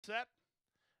Set.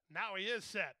 Now he is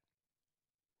set.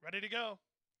 Ready to go.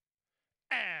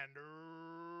 And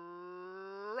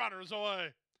runners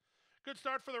away. Good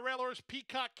start for the Railhorse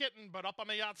Peacock Kitten, but up on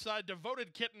the outside,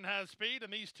 Devoted Kitten has speed,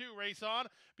 and these two race on.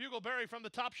 Bugleberry from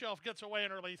the top shelf gets away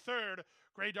in early third.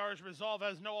 Graydar's Resolve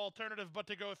has no alternative but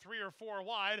to go 3 or 4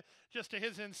 wide. Just to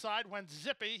his inside went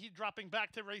Zippy. He's dropping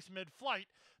back to race mid-flight.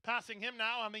 Passing him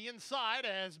now on the inside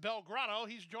as Belgrano.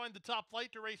 He's joined the top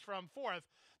flight to race from fourth.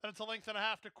 Then it's a length and a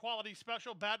half to Quality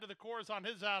Special. Bad to the Cores on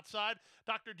his outside.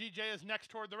 Dr. DJ is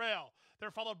next toward the rail. They're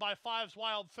followed by Fives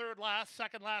Wild third last.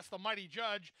 Second last, the Mighty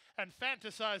Judge. And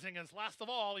Fantasizing is last of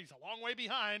all. He's a long way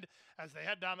behind as they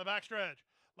head down the backstretch.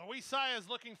 Luis Saya is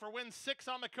looking for win 6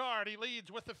 on the card. He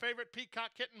leads with the favorite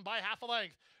Peacock Kitten by half a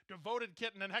length. Devoted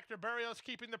Kitten and Hector Barrios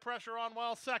keeping the pressure on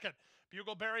while second.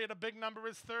 Bugleberry at a big number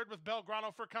is third with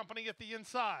Belgrano for company at the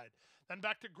inside. Then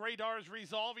back to Graydar's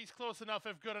Resolve. He's close enough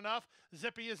if good enough.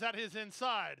 Zippy is at his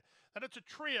inside. Then it's a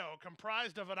trio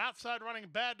comprised of an outside running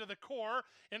Bad to the Core,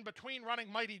 in between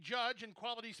running Mighty Judge and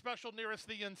Quality Special nearest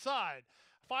the inside.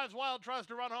 Fives Wild tries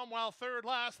to run home while third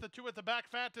last. The two at the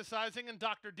back Fantasizing and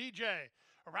Dr. DJ.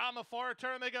 Around the far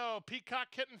turn they go.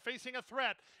 Peacock Kitten facing a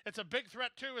threat. It's a big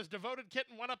threat, too, as Devoted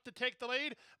Kitten went up to take the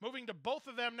lead. Moving to both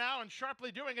of them now and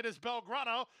sharply doing it is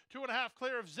Belgrano. 2.5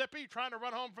 clear of Zippy. Trying to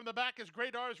run home from the back is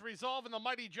Graydar's Resolve and the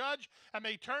Mighty Judge. And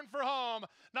they turn for home.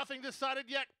 Nothing decided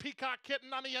yet. Peacock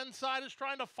Kitten on the inside is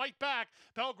trying to fight back.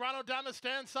 Belgrano down the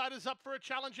stand side is up for a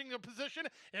challenging position.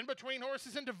 In between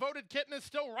horses and Devoted Kitten is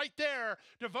still right there.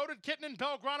 Devoted Kitten and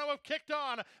Belgrano have kicked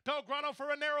on. Belgrano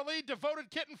for a narrow lead. Devoted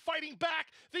Kitten fighting back.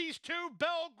 These two,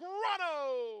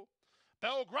 Belgrano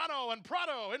and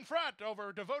Prado in front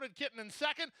over Devoted Kitten in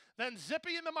second, then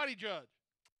Zippy and the Mighty Judge.